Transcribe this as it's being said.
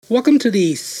Welcome to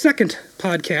the second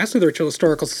podcast of the Richfield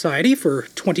Historical Society for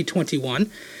 2021.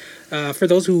 For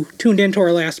those who tuned into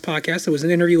our last podcast, it was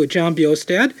an interview with John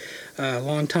Biostad, a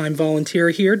longtime volunteer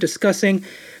here, discussing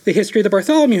the history of the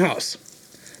Bartholomew House.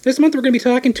 This month we're going to be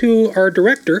talking to our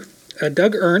director,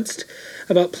 Doug Ernst,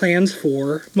 about plans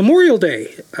for Memorial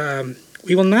Day.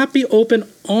 We will not be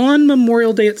open on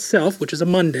Memorial Day itself, which is a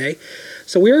Monday,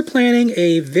 so we are planning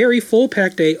a very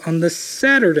full-packed day on the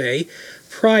Saturday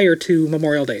prior to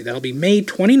Memorial Day. That'll be May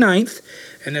 29th,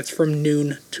 and that's from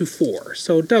noon to 4.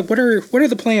 So, Doug, what are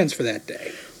the plans for that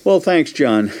day? Well, thanks,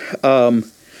 John. A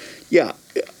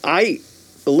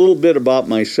little bit about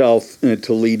myself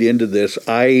to lead into this.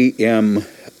 I am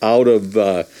out of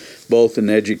both an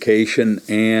education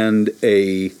and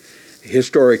a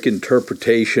historic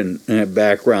interpretation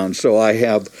background. So I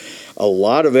have a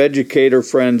lot of educator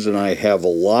friends, and I have a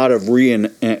lot of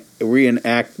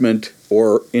reenactment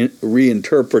or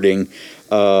reinterpreting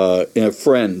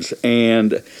friends.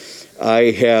 And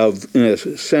I have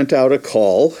sent out a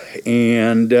call,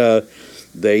 and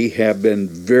they have been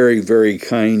very, very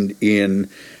kind in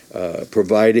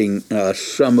providing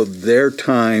some of their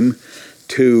time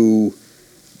to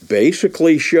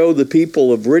basically show the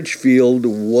people of Richfield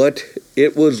what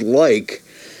it was like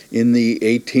in the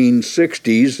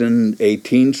 1860s and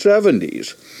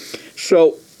 1870s.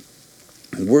 So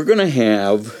we're going to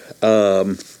have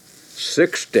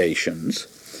 6 stations.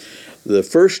 The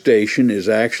first station is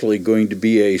actually going to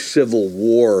be a Civil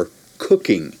War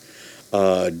cooking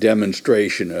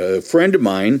demonstration. A friend of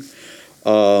mine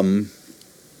who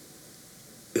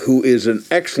is an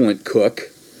excellent cook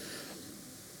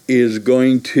is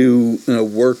going to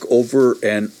work over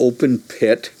an open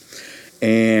pit,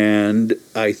 and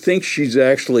I think she's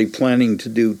actually planning to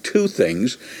do 2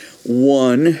 things.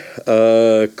 One,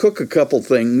 cook a couple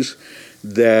things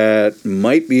that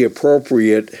might be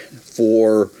appropriate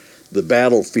for the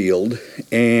battlefield,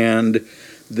 and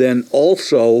then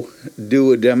also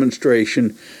do a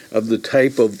demonstration of the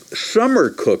type of summer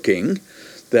cooking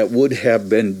that would have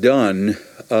been done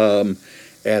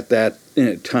at that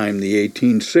time, the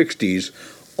 1860s,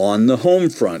 on the home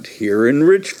front here in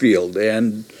Richfield,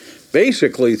 and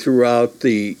basically throughout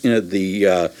the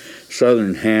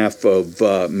southern half of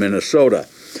Minnesota.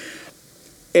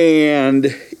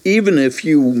 And even if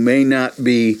you may not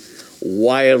be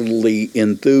wildly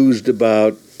enthused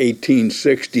about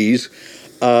 1860s,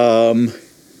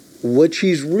 what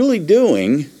she's really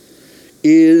doing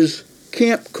is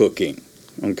camp cooking.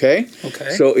 Okay?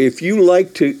 So if you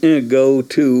like to go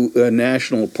to a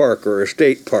national park or a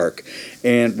state park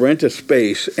and rent a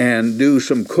space and do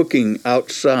some cooking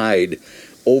outside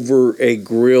over a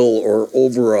grill or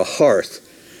over a hearth,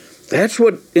 that's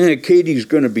what Katie's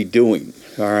going to be doing.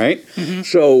 All right? Mm-hmm.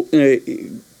 So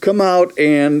come out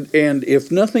and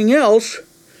if nothing else,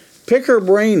 pick her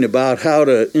brain about how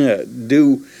to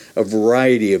do a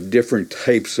variety of different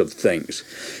types of things.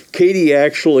 Katie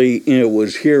actually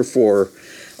was here for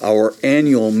our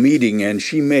annual meeting, and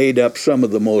she made up some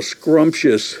of the most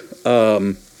scrumptious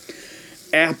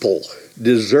apple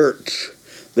desserts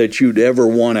that you'd ever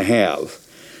want to have.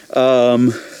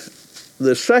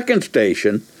 The second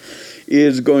station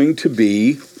is going to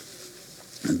be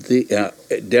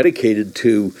dedicated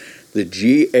to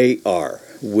the GAR,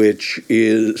 which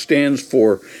stands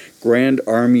for Grand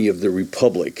Army of the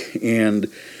Republic. And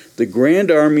the Grand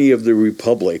Army of the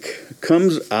Republic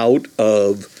comes out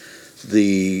of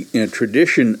the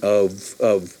tradition of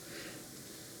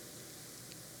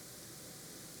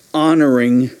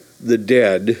honoring the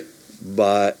dead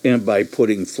by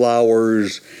putting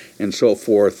flowers and so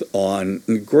forth on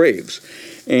graves.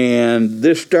 And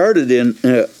this started in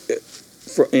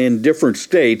different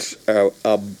states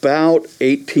about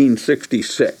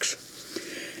 1866.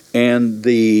 And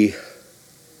the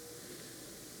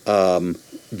GAR,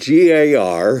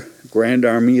 Grand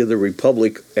Army of the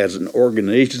Republic, as an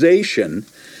organization,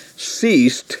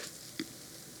 ceased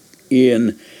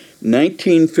in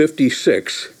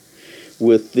 1956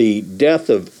 with the death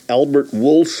of Albert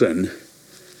Wolson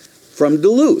from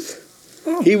Duluth.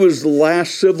 Oh. He was the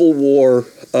last Civil War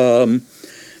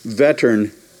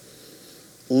veteran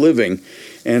living,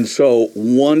 and so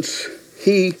once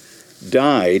he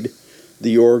died,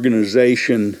 the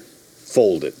organization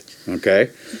folded. Okay.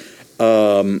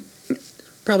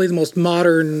 Probably the most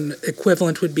modern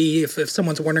equivalent would be if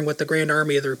someone's wondering what the Grand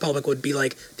Army of the Republic would be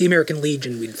like, the American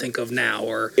Legion we'd think of now,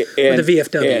 or the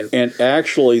VFW. And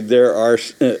actually, there are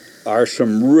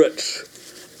some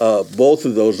roots, both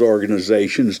of those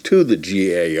organizations, to the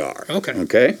GAR.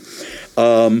 Okay.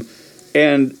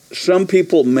 And some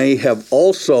people may have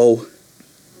also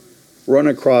run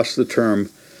across the term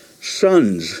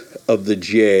Sons of the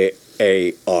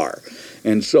GAR.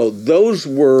 And so those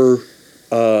were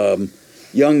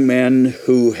young men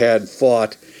who had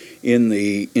fought in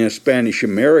the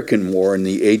Spanish-American War in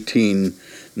the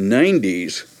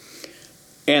 1890s,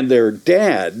 and their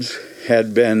dads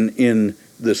had been in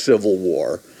the Civil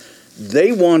War.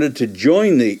 They wanted to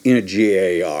join the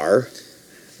GAR,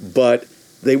 but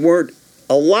they weren't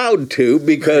allowed to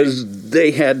because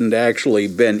they hadn't actually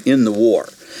been in the war.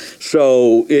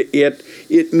 So it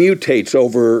mutates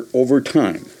over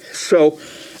time. So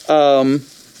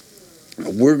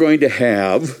we're going to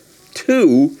have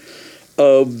two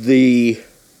of the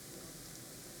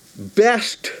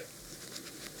best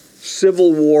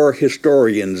Civil War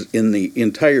historians in the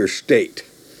entire state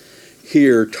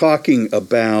here talking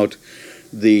about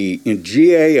the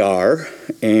GAR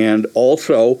and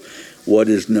also what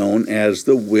is known as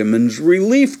the Women's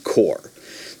Relief Corps.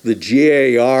 The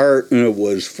GAR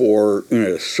was for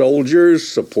soldiers,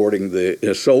 supporting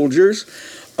the soldiers.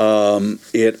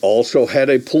 It also had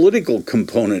a political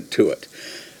component to it.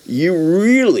 You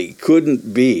really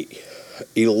couldn't be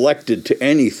elected to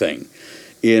anything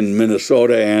in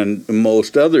Minnesota and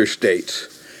most other states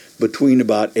between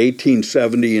about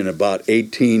 1870 and about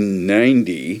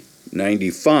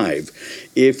 1895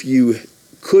 if you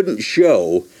couldn't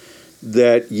show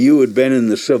that you had been in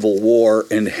the Civil War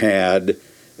and had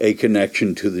a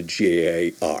connection to the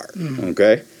GAR.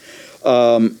 Okay?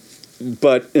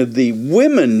 But the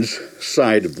women's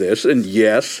side of this, and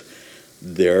yes,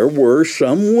 there were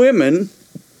some women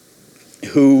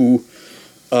who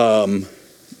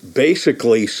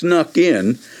basically snuck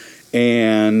in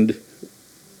and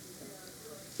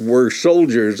were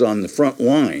soldiers on the front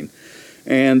line,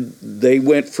 and they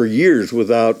went for years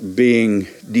without being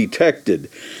detected.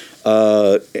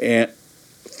 And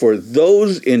for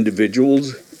those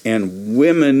individuals and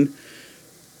women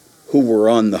who were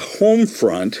on the home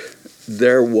front,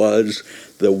 there was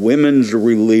the Women's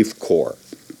Relief Corps.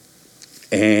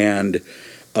 And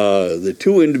the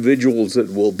two individuals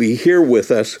that will be here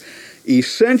with us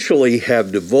essentially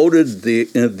have devoted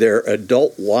their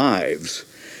adult lives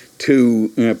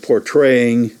to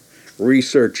portraying,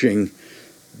 researching,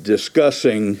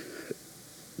 discussing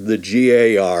the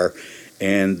GAR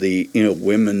and the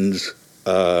Women's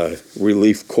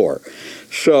Relief Corps.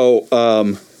 So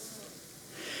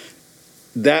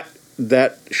that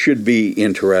should be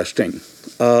interesting.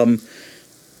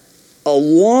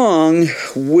 Along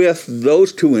with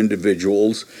those two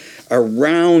individuals,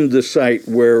 around the site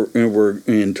where we're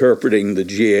interpreting the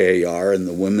GAR and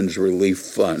the Women's Relief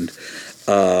Fund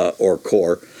or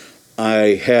Corps,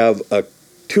 I have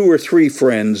two or three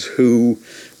friends who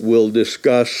will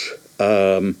discuss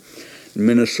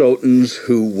Minnesotans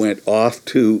who went off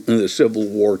to the Civil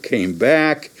War, came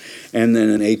back, and then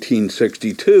in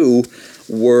 1862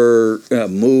 were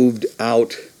moved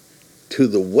out to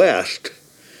the west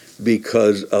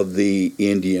because of the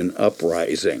Indian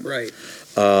uprising. Right.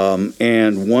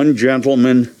 And one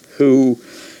gentleman who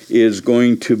is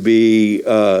going to be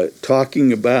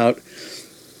talking about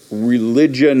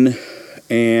religion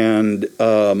and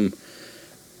the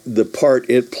part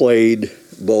it played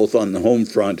both on the home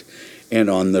front and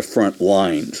on the front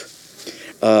lines.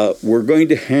 We're going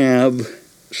to have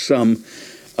some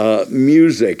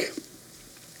music.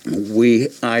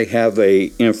 I have a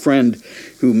friend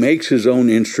who makes his own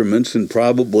instruments and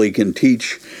probably can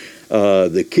teach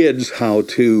the kids how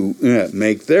to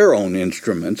make their own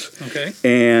instruments. Okay.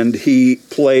 And he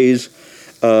plays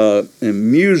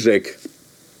music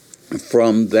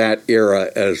from that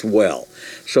era as well.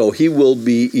 So he will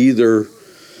be either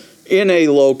in a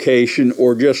location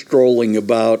or just strolling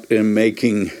about and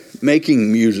making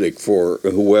music for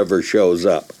whoever shows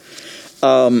up.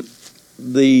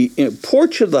 The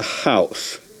porch of the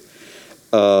house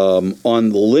on the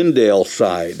Lindale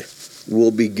side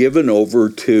will be given over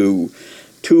to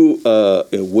two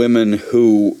women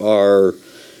who are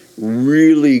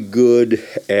really good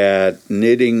at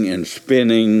knitting and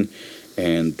spinning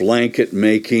and blanket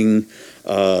making.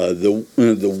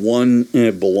 The one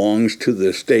belongs to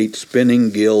the State Spinning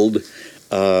Guild,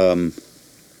 and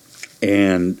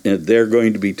they're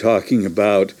going to be talking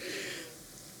about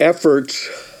efforts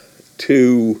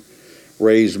to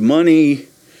raise money,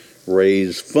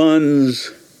 raise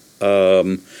funds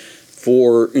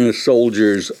for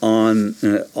soldiers on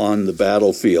the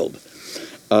battlefield.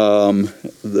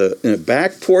 The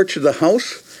back porch of the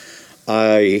house,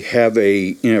 I have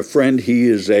a friend. He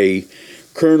is a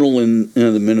colonel in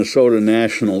the Minnesota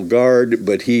National Guard,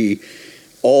 but he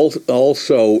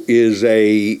also is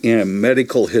a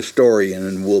medical historian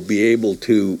and will be able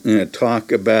to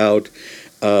talk about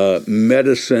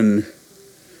medicine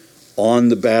on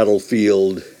the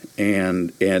battlefield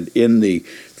and in the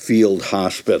field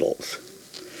hospitals.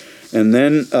 And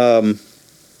then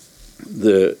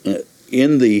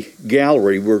in the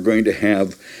gallery, we're going to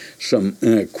have some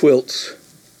quilts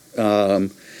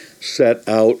set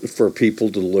out for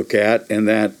people to look at, and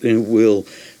that will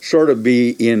sort of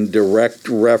be in direct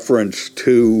reference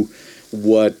to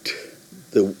what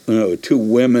the two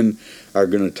women are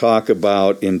going to talk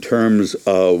about in terms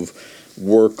of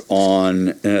work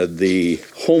on the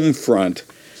home front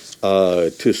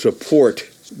to support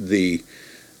the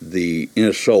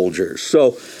soldiers.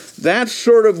 So that's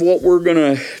sort of what we're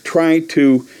going to try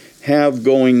to have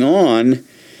going on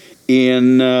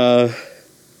in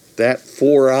that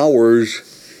 4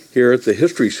 hours here at the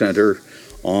History Center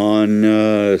on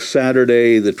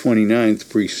Saturday the 29th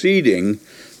preceding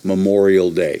Memorial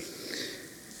Day.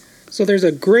 So there's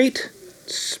a great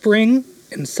spring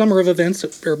and summer of events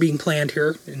that are being planned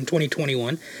here in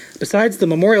 2021. Besides the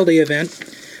Memorial Day event,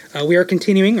 we are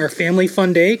continuing our Family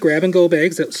Fun Day grab-and-go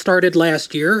bags that started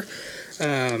last year.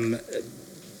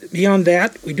 Beyond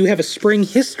that, we do have a Spring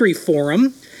History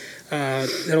Forum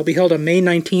that'll be held on May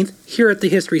 19th here at the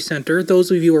History Center.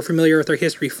 Those of you who are familiar with our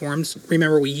history forums,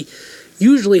 remember we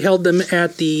usually held them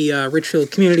at the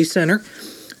Richfield Community Center,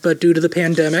 but due to the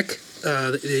pandemic,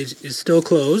 it is still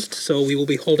closed, so we will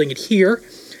be holding it here.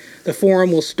 The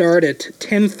forum will start at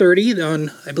 10:30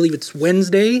 on, I believe it's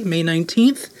Wednesday, May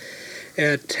 19th,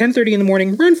 at 10:30 in the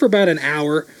morning, run for about an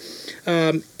hour.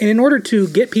 And in order to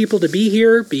get people to be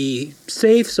here, be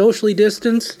safe, socially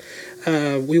distanced,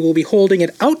 we will be holding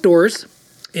it outdoors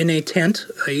in a tent,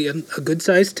 a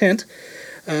good-sized tent,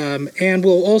 and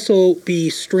we'll also be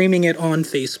streaming it on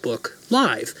Facebook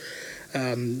Live.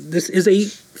 This is a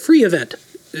free event.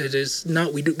 It is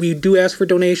not. We do ask for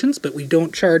donations, but we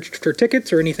don't charge for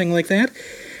tickets or anything like that.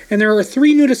 And there are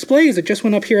 3 new displays that just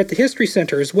went up here at the History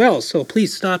Center as well. So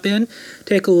please stop in,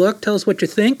 take a look, tell us what you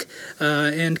think,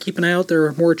 and keep an eye out. There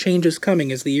are more changes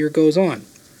coming as the year goes on.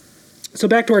 So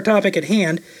back to our topic at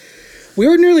hand. We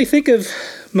ordinarily think of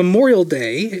Memorial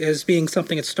Day as being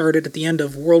something that started at the end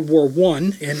of World War I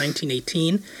in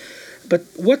 1918. But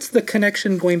what's the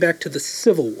connection going back to the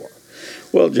Civil War?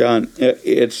 Well, John,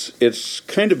 it's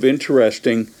kind of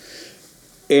interesting,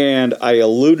 and I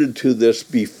alluded to this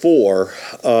before.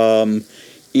 In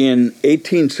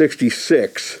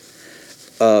 1866,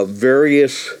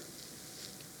 various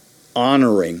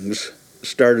honorings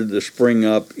started to spring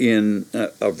up in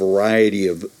a variety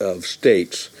of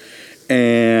states.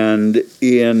 And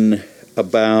in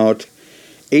about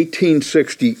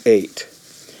 1868,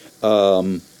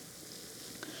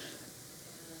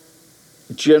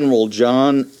 General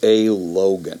John A.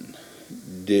 Logan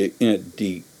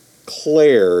declared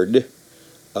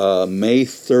May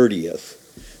 30th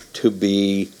to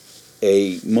be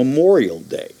a Memorial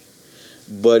Day.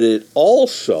 But it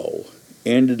also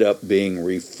ended up being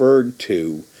referred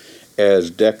to as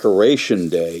Decoration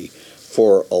Day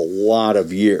for a lot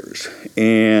of years.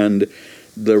 And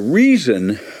the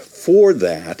reason for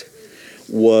that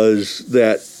was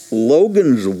that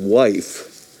Logan's wife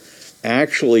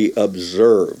actually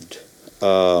observed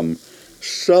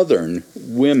Southern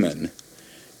women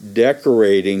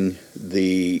decorating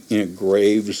the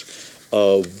graves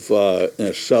of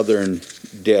Southern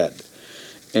dead.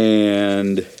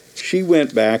 And she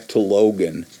went back to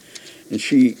Logan, and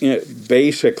she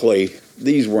basically,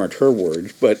 these weren't her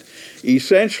words, but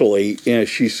essentially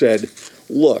she said,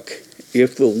 look,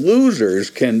 if the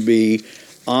losers can be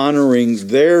honoring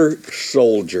their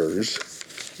soldiers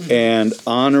and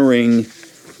honoring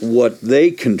what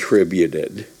they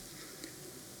contributed,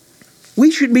 we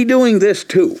should be doing this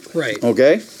too. Right.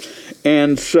 Okay?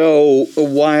 And so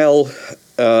while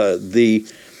the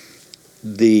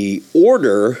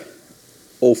order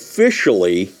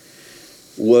officially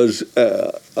was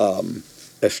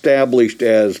established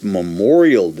as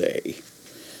Memorial Day,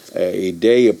 a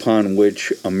day upon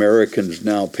which Americans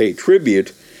now pay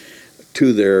tribute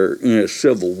to their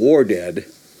Civil War dead,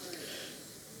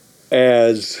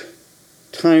 as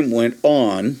time went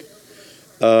on,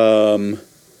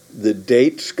 the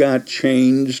dates got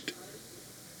changed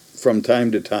from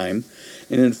time to time.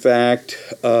 And in fact,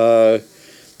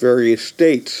 various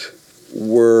states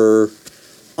were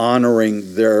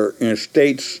honoring their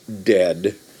states'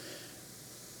 dead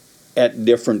at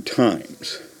different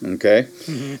times. Okay?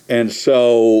 Mm-hmm. And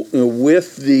so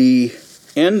with the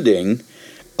ending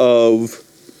of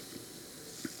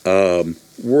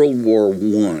World War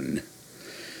I,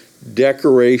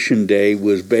 Decoration Day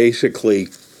was basically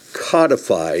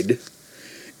codified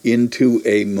into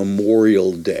a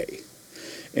Memorial Day.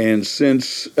 And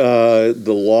since the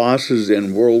losses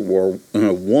in World War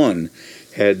I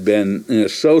had been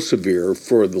so severe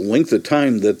for the length of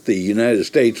time that the United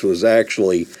States was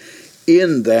actually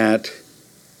in that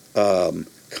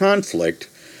conflict.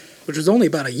 Which was only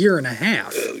about a year and a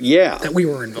half that we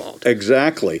were involved.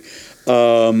 Exactly.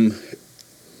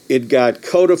 It got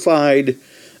codified,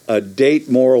 a date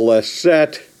more or less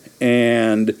set,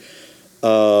 and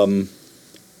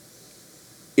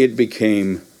it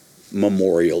became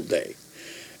Memorial Day.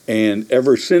 And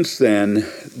ever since then,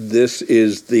 this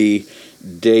is the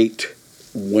date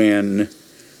when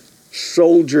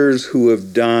soldiers who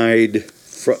have died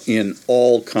in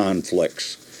all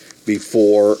conflicts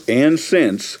before and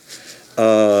since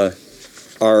are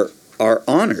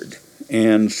honored.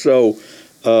 And so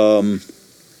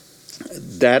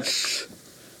that's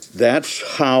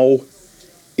how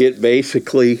it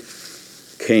basically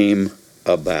came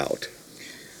about.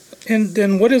 And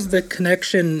then what is the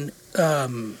connection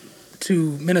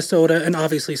to Minnesota? And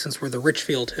obviously, since we're the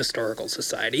Richfield Historical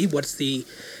Society,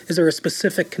 is there a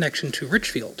specific connection to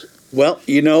Richfield? Well,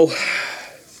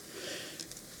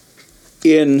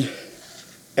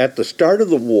 at the start of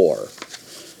the war,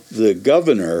 the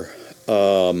governor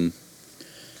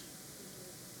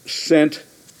sent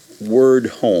word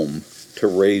home to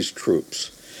raise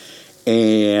troops.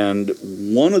 And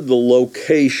one of the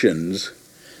locations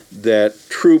that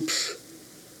troops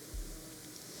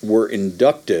were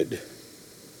inducted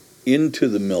into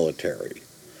the military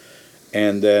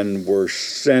and then were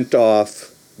sent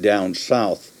off down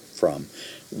south from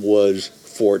was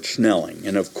Fort Snelling.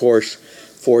 And of course,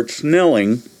 Fort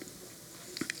Snelling,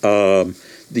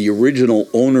 the original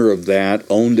owner of that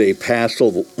owned a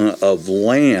parcel of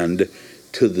land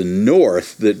to the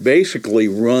north that basically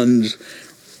runs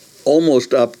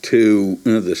almost up to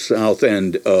the south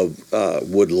end of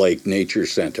Wood Lake Nature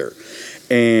Center.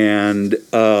 And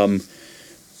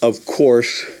of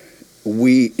course,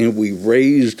 we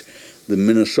raised the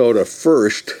Minnesota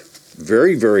first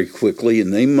very, very quickly,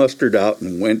 and they mustered out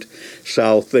and went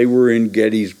south. They were in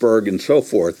Gettysburg and so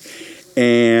forth.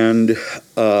 And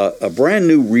a brand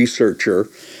new researcher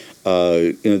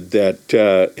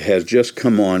that has just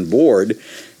come on board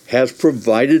has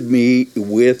provided me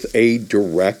with a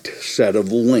direct set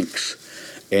of links.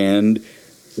 And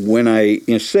when I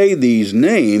say these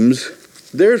names,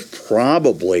 there's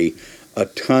probably a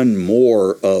ton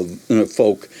more of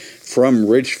folk from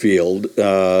Richfield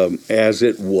as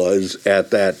it was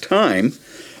at that time.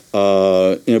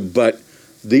 But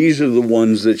these are the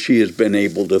ones that she has been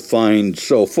able to find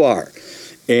so far.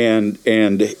 And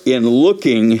in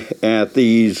looking at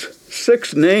these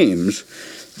 6 names,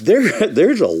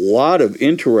 there's a lot of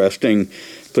interesting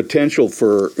potential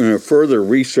for further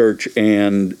research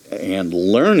and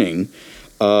learning.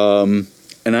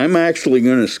 And I'm actually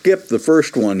going to skip the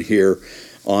first one here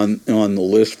on the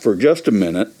list for just a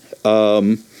minute.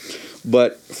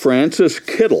 But Francis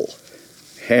Kittle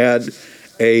had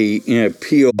a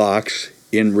P.O. box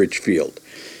in Richfield.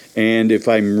 And if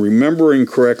I'm remembering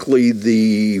correctly,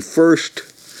 the first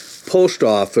post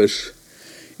office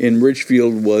in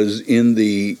Richfield was in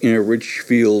the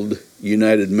Richfield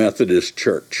United Methodist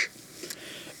Church.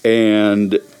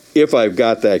 And if I've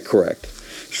got that correct.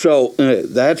 So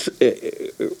that's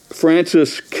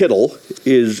Francis Kittle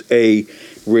is a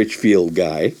Richfield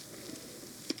guy.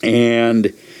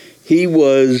 And he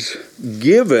was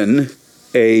given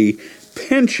a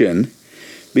pension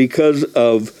because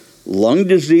of lung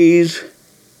disease,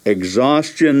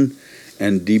 exhaustion,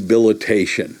 and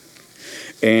debilitation.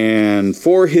 And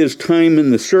for his time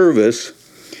in the service,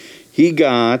 he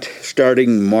got,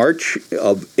 starting March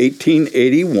of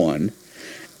 1881,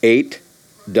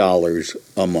 $8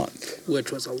 a month.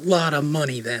 Which was a lot of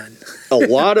money then. A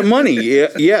lot of money,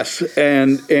 yes.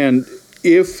 And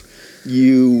if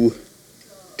you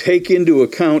take into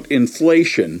account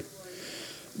inflation,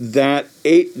 that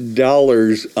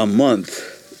 $8 a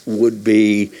month would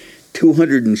be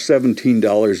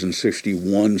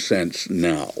 $217.61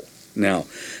 now. Now,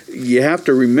 you have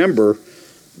to remember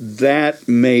that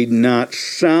may not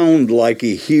sound like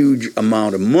a huge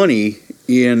amount of money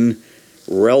in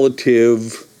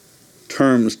relative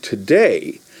terms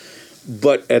today,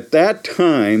 but at that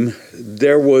time,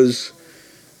 there was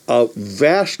a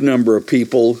vast number of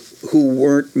people who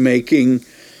weren't making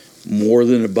more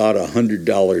than about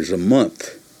 $100 a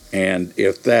month. And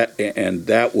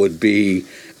that would be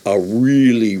a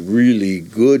really, really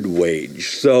good wage.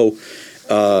 So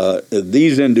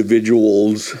these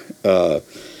individuals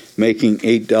making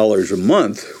 $8 a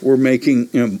month were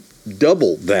making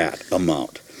double that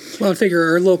amount. Well, I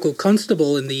figure our local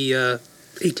constable in the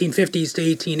 1850s to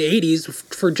 1880s,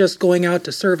 for just going out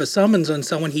to serve a summons on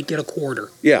someone, he'd get a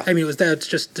quarter. Yeah. I mean, that's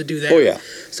just to do that. Oh, yeah.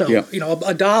 So, Yeah.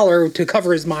 $1 to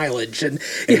cover his mileage. And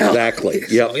Exactly.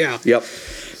 Yep. So, yeah. Yep.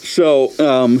 So,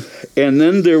 and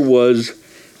then there was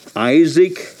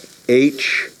Isaac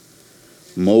H.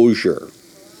 Mosier.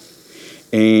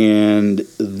 And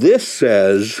this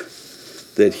says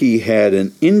that he had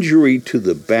an injury to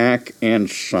the back and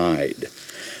side.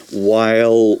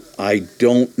 While I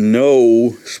don't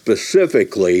know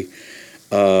specifically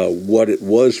what it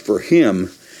was for him,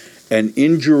 an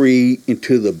injury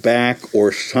to the back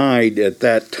or side at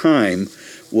that time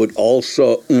would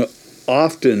also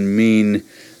often mean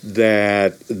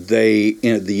that the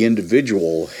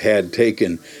individual had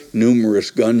taken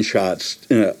numerous gunshots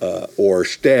or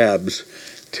stabs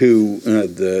to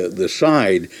the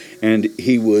side, and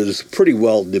he was pretty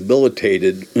well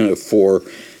debilitated for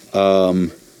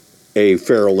a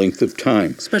fair length of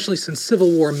time. Especially since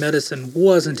Civil War medicine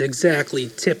wasn't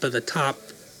exactly tip of the top,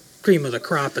 cream of the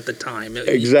crop at the time.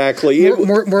 Exactly.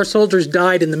 More soldiers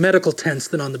died in the medical tents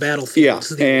than on the battlefield.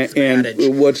 Yeah, and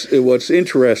what's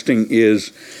interesting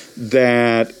is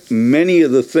that many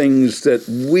of the things that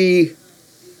we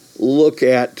look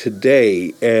at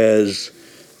today as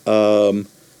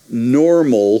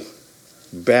normal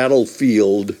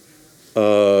battlefield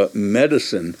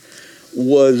medicine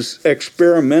was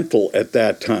experimental at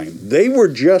that time. They were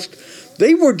just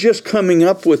coming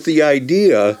up with the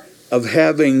idea of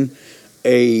having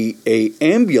a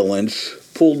ambulance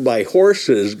pulled by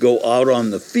horses go out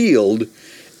on the field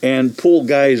and pull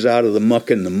guys out of the muck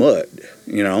and the mud,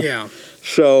 Yeah.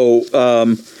 So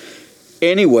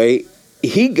anyway,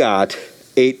 he got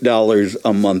 $8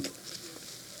 a month.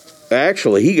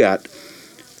 Actually, he got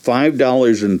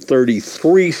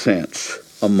 $5.33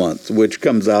 a month, which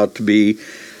comes out to be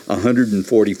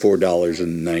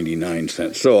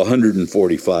 $144.99. So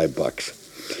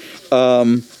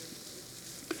 $145.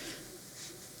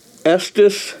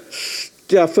 Estes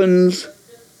Stephens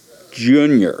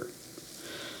Jr.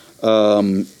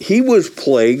 He was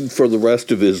plagued for the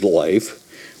rest of his life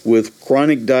with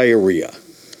chronic diarrhea.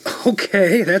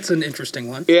 Okay, that's an interesting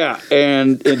one. Yeah,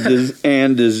 and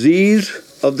disease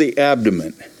of the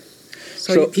abdomen.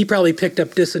 So he probably picked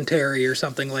up dysentery or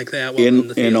something like that while in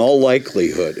the field. In all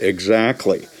likelihood,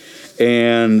 exactly.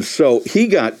 And so he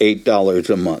got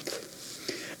 $8 a month.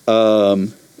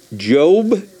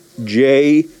 Job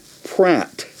J.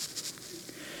 Pratt,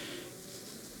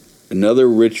 another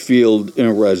Richfield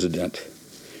resident,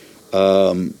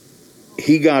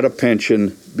 he got a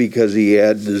pension because he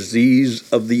had disease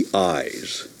of the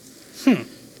eyes.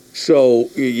 So,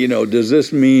 does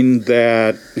this mean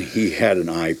that he had an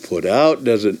eye put out?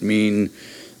 Does it mean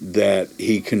that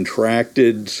he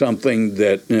contracted something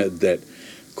that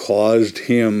caused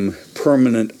him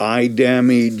permanent eye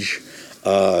damage?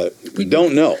 We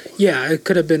don't know. Yeah, it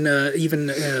could have been even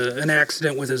an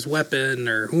accident with his weapon,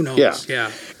 or who knows.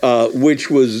 Yeah. Which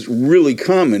was really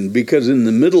common because in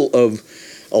the middle of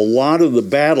a lot of the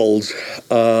battles,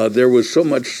 there was so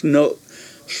much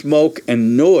smoke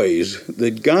and noise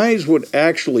that guys would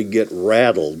actually get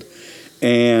rattled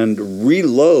and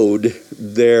reload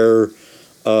their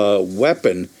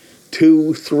weapon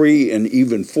 2, 3, and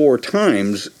even 4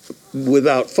 times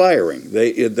without firing.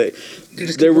 They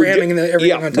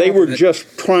were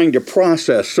just trying to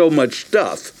process so much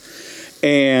stuff,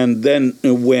 and then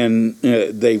when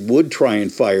they would try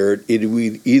and fire it, it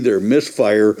would either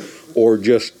misfire or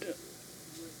just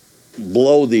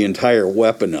blow the entire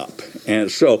weapon up.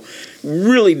 And so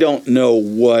really don't know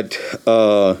what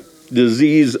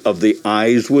disease of the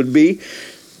eyes would be,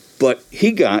 but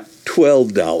he got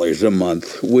 $12 a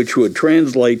month, which would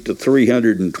translate to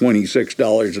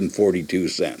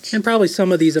 $326.42. And probably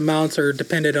some of these amounts are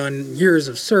dependent on years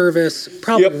of service,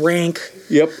 probably rank.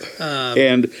 Yep.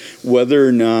 And whether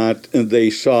or not they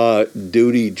saw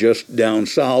duty just down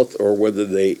south or whether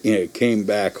they came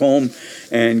back home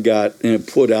and got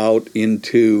put out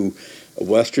into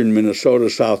western Minnesota,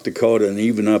 South Dakota, and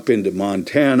even up into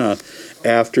Montana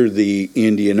after the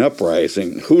Indian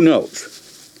uprising. Who knows?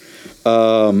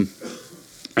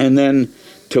 And then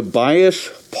Tobias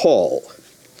Paul,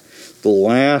 the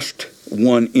last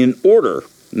one in order.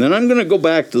 And then I'm going to go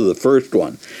back to the first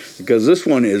one because this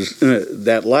one is,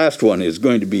 that last one is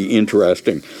going to be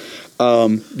interesting.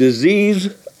 Disease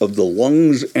of the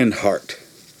lungs and heart.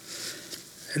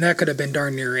 And that could have been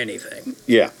darn near anything.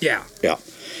 Yeah. Yeah. Yeah.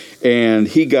 And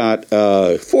he got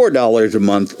 $4 a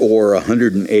month or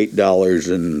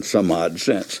 $108 and some odd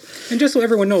cents. And just so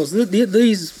everyone knows,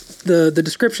 these the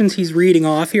descriptions he's reading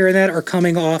off here and that are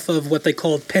coming off of what they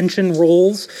called pension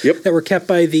rolls that were kept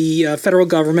by the federal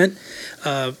government,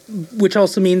 which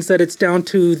also means that it's down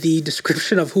to the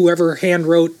description of whoever hand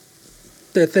wrote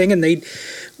the thing, and they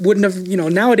wouldn't have,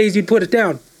 nowadays you'd put it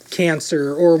down,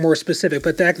 cancer or more specific,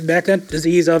 but back then,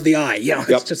 disease of the eye.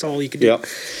 That's just all you could do.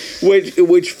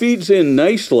 Which feeds in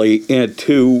nicely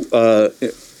into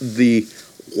the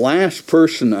last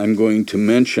person I'm going to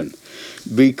mention,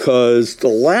 because the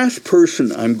last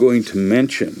person I'm going to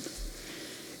mention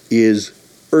is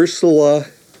Ursula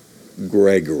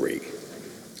Gregory.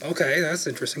 Okay, that's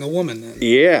interesting. A woman, then.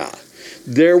 Yeah.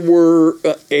 There were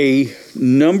a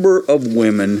number of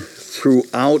women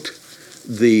throughout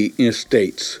the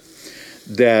states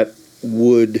that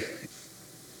would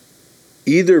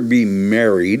either be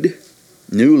married,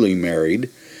 newly married,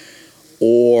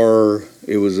 or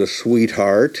it was a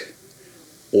sweetheart,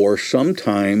 or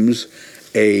sometimes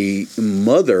a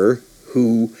mother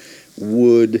who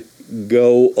would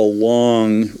go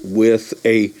along with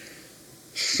a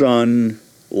son,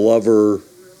 lover,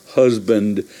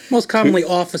 husband. Most commonly,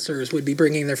 officers would be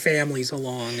bringing their families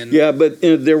along. And but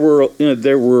there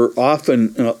were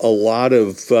often a lot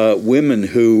of women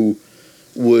who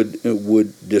would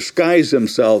disguise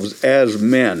themselves as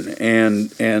men,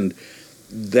 and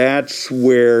that's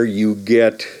where you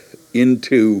get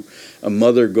into a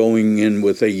mother going in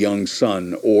with a young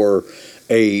son, or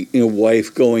a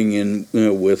wife going in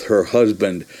with her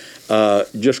husband.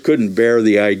 Just couldn't bear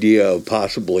the idea of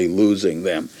possibly losing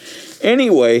them.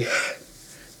 Anyway,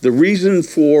 the reason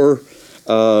for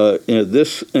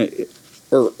this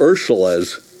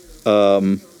Ursula's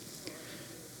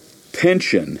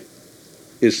pension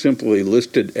is simply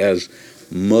listed as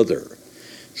mother.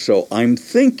 So I'm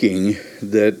thinking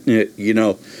that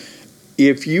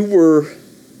if you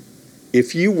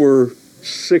were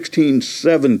 16,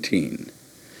 17,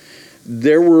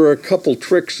 there were a couple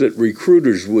tricks that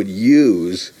recruiters would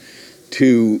use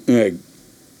to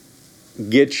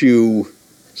get you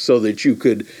so that you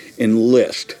could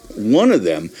enlist. One of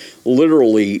them,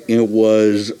 literally, it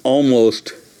was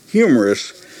almost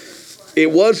humorous.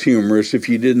 It was humorous if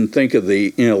you didn't think of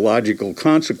the logical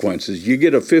consequences. You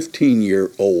get a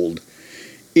 15-year-old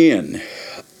in,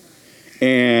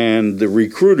 and the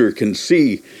recruiter can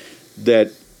see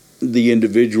that the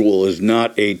individual is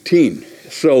not 18.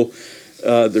 So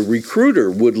the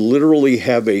recruiter would literally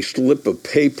have a slip of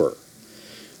paper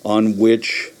on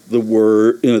which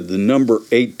the number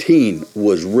 18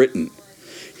 was written.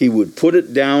 He would put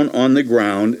it down on the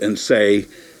ground and say,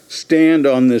 "Stand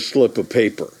on this slip of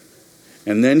paper."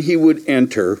 And then he would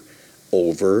enter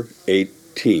over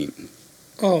 18.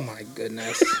 Oh my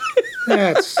goodness.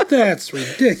 That's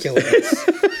ridiculous.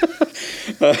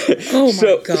 Oh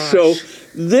my gosh. So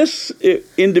this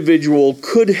individual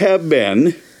could have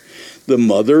been the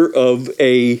mother of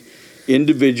a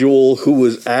individual who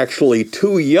was actually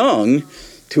too young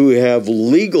to have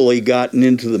legally gotten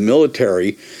into the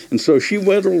military, and so she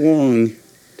went along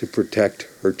to protect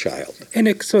her child. And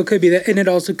it could be that, and it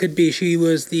also could be she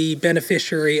was the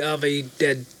beneficiary of a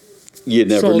dead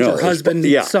soldier, husband,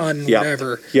 son,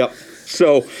 whatever. Yep.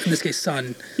 So in this case,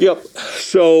 son. Yep.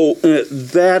 So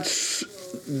that's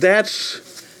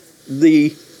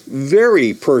the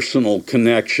very personal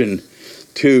connection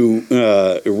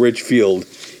to Richfield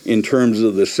in terms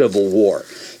of the Civil War.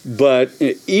 But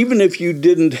even if you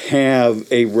didn't have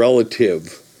a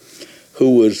relative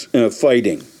who was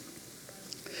fighting,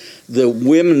 the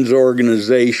women's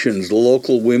organizations, the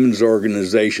local women's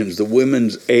organizations, the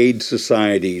women's aid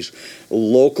societies,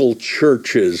 local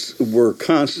churches were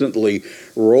constantly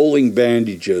rolling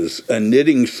bandages,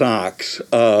 knitting socks,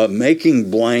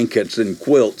 making blankets and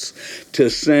quilts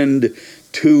to send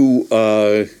to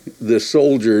the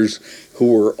soldiers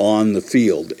who were on the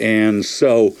field. And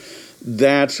so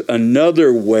that's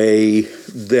another way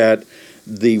that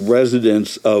the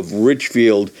residents of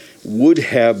Richfield would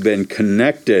have been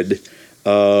connected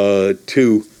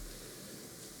to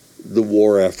the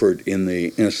war effort in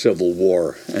the Civil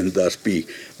War, and thus be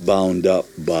bound up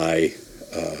by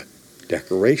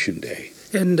Decoration Day.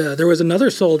 And there was another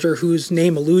soldier whose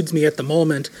name eludes me at the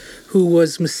moment, who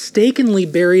was mistakenly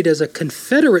buried as a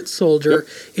Confederate soldier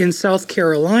in South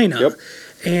Carolina.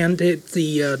 And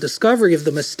the discovery of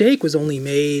the mistake was only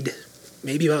made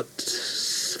maybe about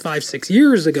 5-6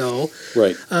 years ago.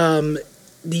 Right.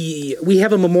 We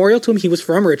have a memorial to him. He was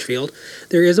from Richfield.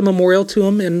 There is a memorial to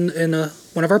him in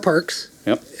one of our parks.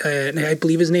 Yep. And I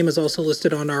believe his name is also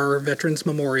listed on our Veterans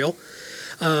Memorial.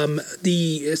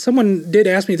 Someone did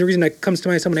ask me, the reason that comes to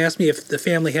mind, someone asked me if the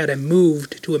family had him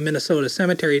moved to a Minnesota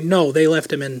cemetery. No, they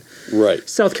left him in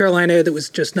South Carolina. That was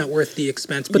just not worth the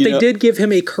expense. But they did give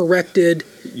him a corrected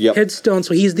headstone,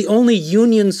 so he's the only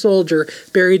Union soldier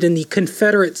buried in the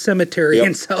Confederate cemetery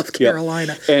in South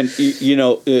Carolina. And,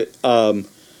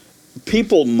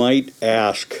 people might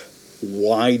ask,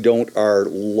 why don't our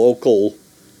local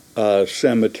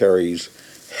cemeteries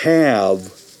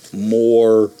have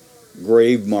more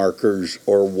grave markers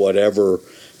or whatever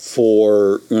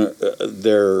for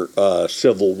their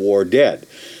Civil War dead?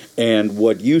 And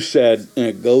what you said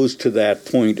goes to that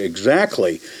point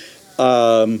exactly.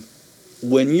 When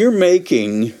you're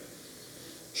making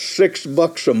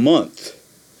 $6 a month,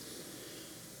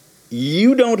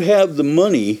 you don't have the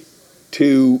money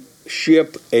to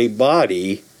ship a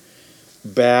body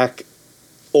back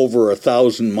over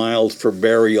 1,000 miles for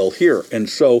burial here. And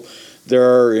so there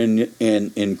are an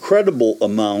incredible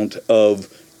amount of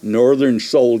northern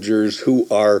soldiers who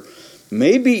are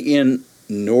maybe in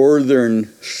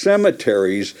northern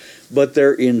cemeteries, but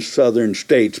they're in southern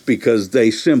states because they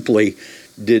simply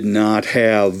did not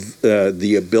have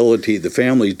the ability, the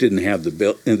families didn't have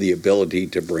the ability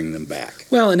to bring them back.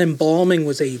 Well, and embalming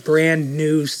was a brand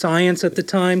new science at the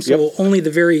time, so only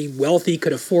the very wealthy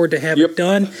could afford to have it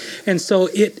done. And so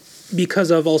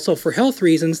because of also for health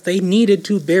reasons, they needed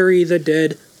to bury the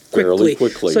dead quickly.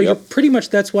 So you're pretty much,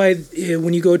 that's why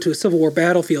when you go to a Civil War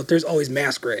battlefield, there's always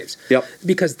mass graves.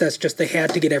 Because that's just, they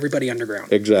had to get everybody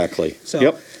underground. Exactly.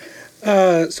 So,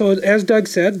 so as Doug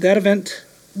said, that event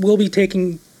will be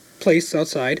taking place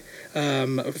outside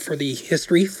for the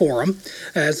History Forum,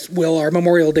 as will our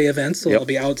Memorial Day events, so it'll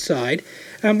be outside.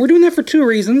 We're doing that for two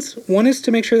reasons. One is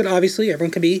to make sure that obviously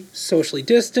everyone can be socially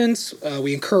distanced.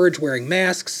 We encourage wearing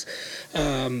masks.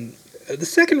 The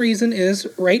second reason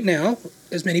is right now,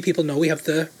 as many people know, we have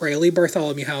the Riley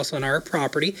Bartholomew House on our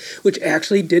property, which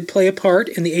actually did play a part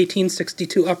in the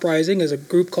 1862 uprising as a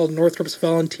group called Northrop's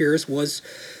Volunteers was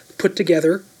put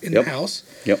together in the house.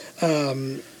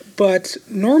 But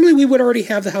normally we would already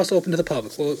have the house open to the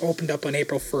public. Well, it opened up on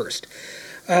April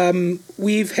 1st.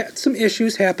 We've had some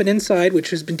issues happen inside, which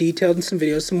has been detailed in some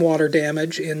videos, some water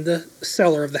damage in the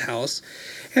cellar of the house.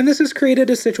 And this has created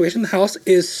a situation. The house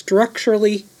is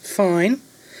structurally fine,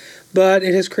 but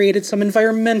it has created some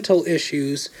environmental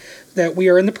issues that we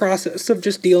are in the process of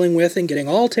just dealing with and getting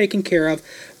all taken care of.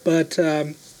 But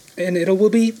and it will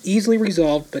be easily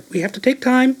resolved, but we have to take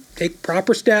time, take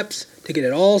proper steps to get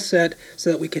it all set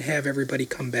so that we can have everybody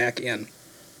come back in.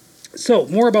 So,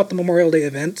 more about the Memorial Day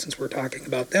event, since we're talking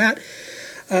about that.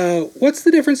 What's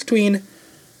the difference between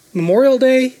Memorial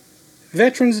Day,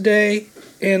 Veterans Day,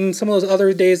 and some of those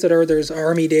other days that are, there's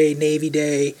Army Day, Navy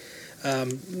Day?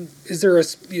 Is there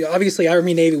obviously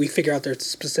Army, Navy, we figure out their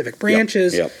specific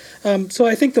branches. So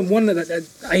I think the one that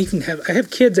I have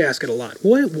kids ask it a lot.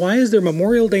 Why is there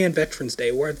Memorial Day and Veterans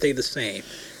Day? Why aren't they the same?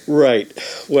 Right.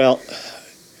 Well,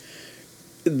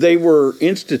 they were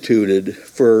instituted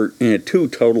for two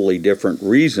totally different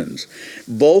reasons,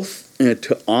 both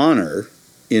to honor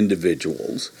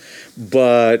individuals,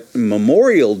 but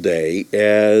Memorial Day,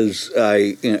 as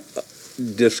I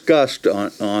discussed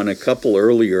on a couple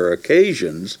earlier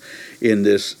occasions in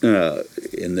this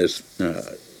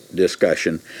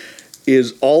discussion,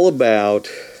 is all about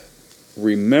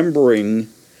remembering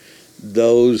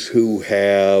those who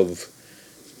have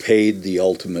paid the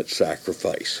ultimate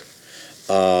sacrifice.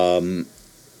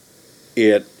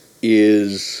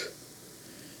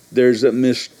 There's a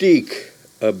mystique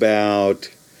about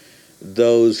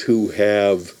those who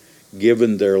have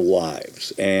given their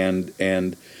lives, and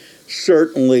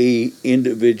certainly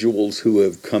individuals who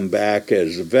have come back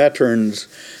as veterans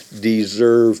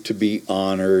deserve to be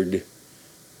honored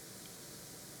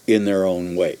in their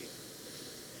own way.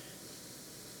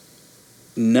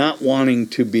 Not wanting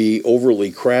to be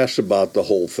overly crass about the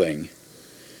whole thing,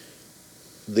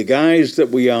 the guys that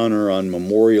we honor on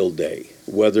Memorial Day,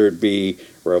 whether it be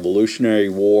Revolutionary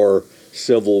War,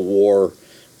 Civil War,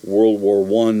 World War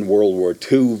I, World War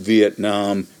II,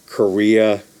 Vietnam,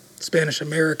 Korea,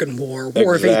 Spanish-American War,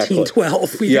 War of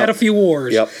 1812. We've had a few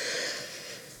wars.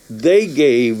 They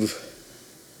gave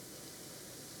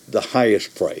the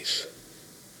highest price.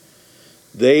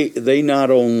 They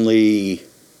not only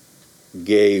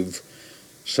gave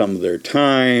some of their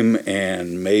time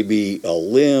and maybe a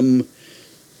limb,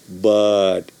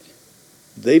 but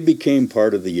they became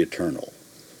part of the eternal.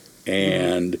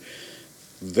 And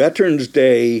Veterans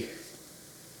Day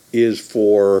is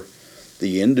for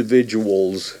the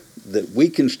individuals that we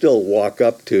can still walk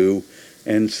up to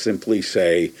and simply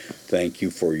say, thank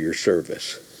you for your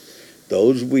service.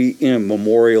 Those we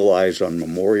memorialize on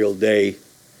Memorial Day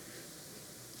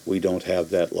we don't have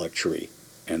that luxury,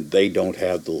 and they don't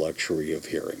have the luxury of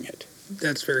hearing it.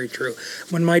 That's very true.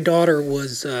 When my daughter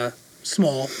was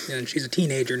small, and she's a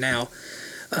teenager now,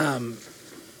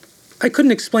 I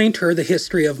couldn't explain to her the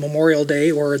history of Memorial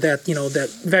Day, or that, that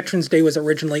Veterans Day was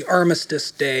originally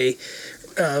Armistice Day,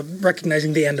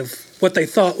 recognizing the end of what they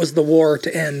thought was the war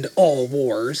to end all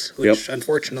wars, which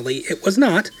unfortunately it was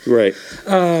not. Right.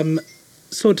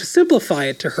 So to simplify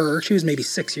it to her, she was maybe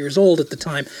 6 years old at the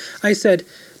time, I said,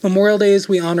 Memorial Days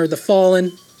we honor the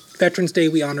fallen, Veterans Day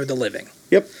we honor the living.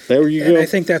 Yep, there you go. And I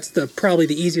think that's probably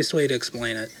the easiest way to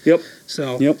explain it. Yep.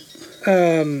 So. Yep.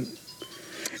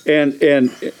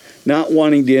 And not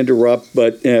wanting to interrupt,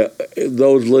 but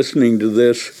those listening to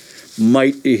this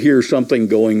might hear something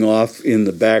going off in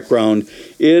the background.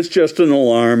 It's just an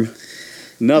alarm.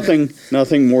 Nothing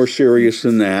more serious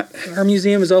than that. Our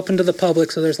museum is open to the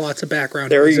public, so there's lots of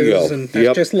background there noises, you go. And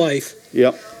that's just life.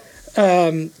 Yep.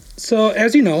 So,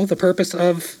 as you know, the purpose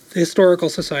of the Historical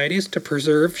Society is to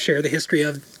preserve, share the history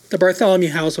of the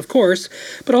Bartholomew House, of course,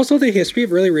 but also the history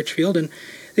of really Richfield, and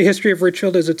the history of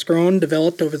Richfield as it's grown,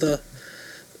 developed over the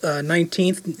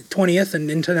 19th, 20th,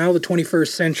 and into now the 21st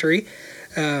century.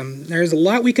 There's a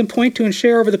lot we can point to and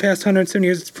share over the past 107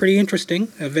 years. It's pretty interesting,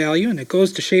 value, and it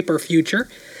goes to shape our future.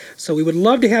 So we would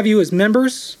love to have you as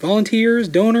members, volunteers,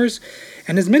 donors,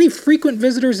 and as many frequent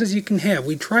visitors as you can have.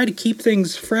 We try to keep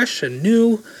things fresh and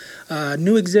new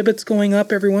exhibits going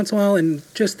up every once in a while, and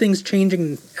just things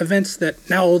changing, events that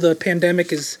now the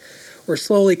pandemic we're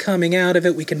slowly coming out of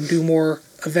it. We can do more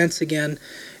events again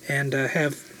and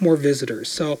have more visitors.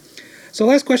 So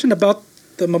last question about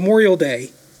the Memorial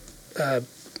Day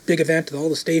big event with all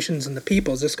the stations and the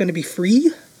people. Is this going to be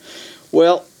free?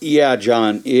 Well, yeah,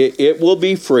 John, it will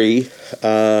be free.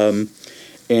 But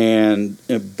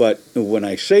when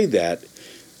I say that,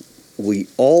 we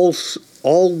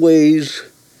always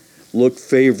look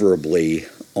favorably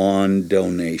on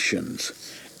donations.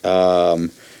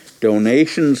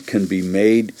 Donations can be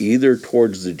made either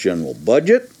towards the general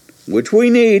budget, which we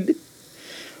need.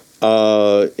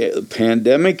 The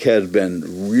pandemic has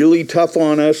been really tough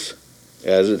on us,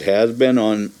 as it has been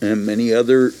on many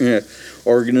other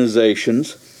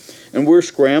organizations, and we're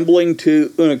scrambling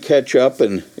to catch up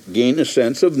and gain a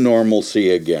sense of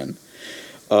normalcy again.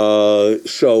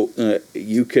 So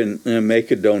you can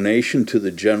make a donation to the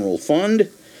general fund.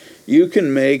 You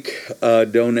can make a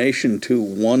donation to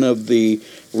one of the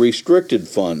restricted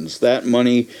funds. That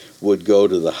money would go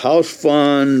to the house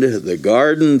fund, the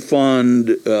garden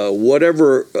fund,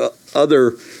 whatever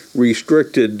other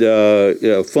restricted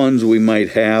funds we might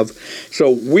have.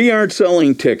 So we aren't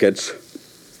selling tickets,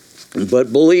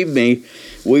 but believe me,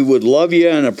 we would love you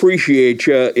and appreciate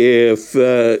you if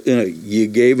you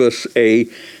gave us a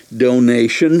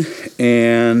donation,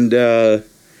 and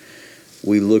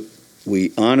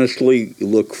we honestly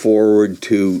look forward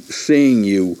to seeing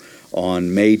you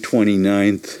on May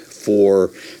 29th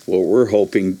for what we're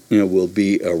hoping will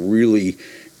be a really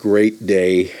great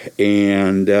day.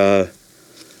 And the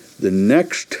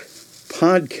next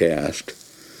podcast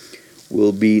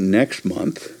will be next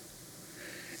month,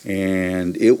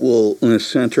 and it will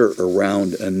center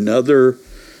around another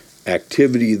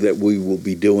activity that we will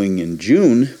be doing in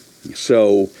June.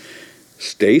 So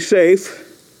stay safe,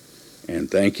 and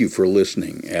thank you for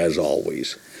listening, as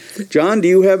always. John, do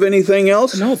you have anything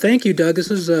else? No, thank you, Doug. This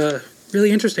is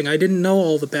really interesting. I didn't know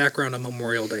all the background of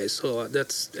Memorial Day, so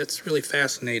that's really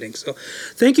fascinating. So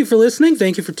thank you for listening.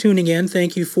 Thank you for tuning in.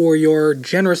 Thank you for your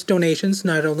generous donations,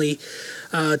 not only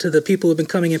to the people who have been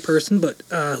coming in person, but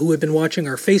who have been watching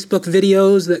our Facebook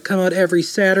videos that come out every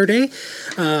Saturday.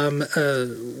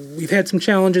 We've had some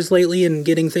challenges lately in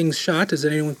getting things shot, as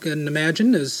anyone can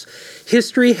imagine, as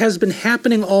history has been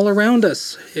happening all around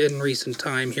us in recent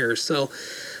time here. So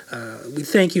we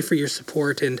thank you for your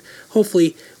support, and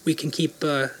hopefully we can keep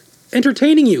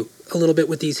entertaining you a little bit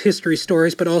with these history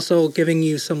stories, but also giving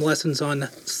you some lessons on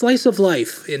slice of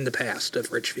life in the past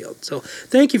of Richfield. So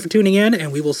thank you for tuning in,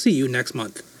 and we will see you next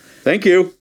month. Thank you.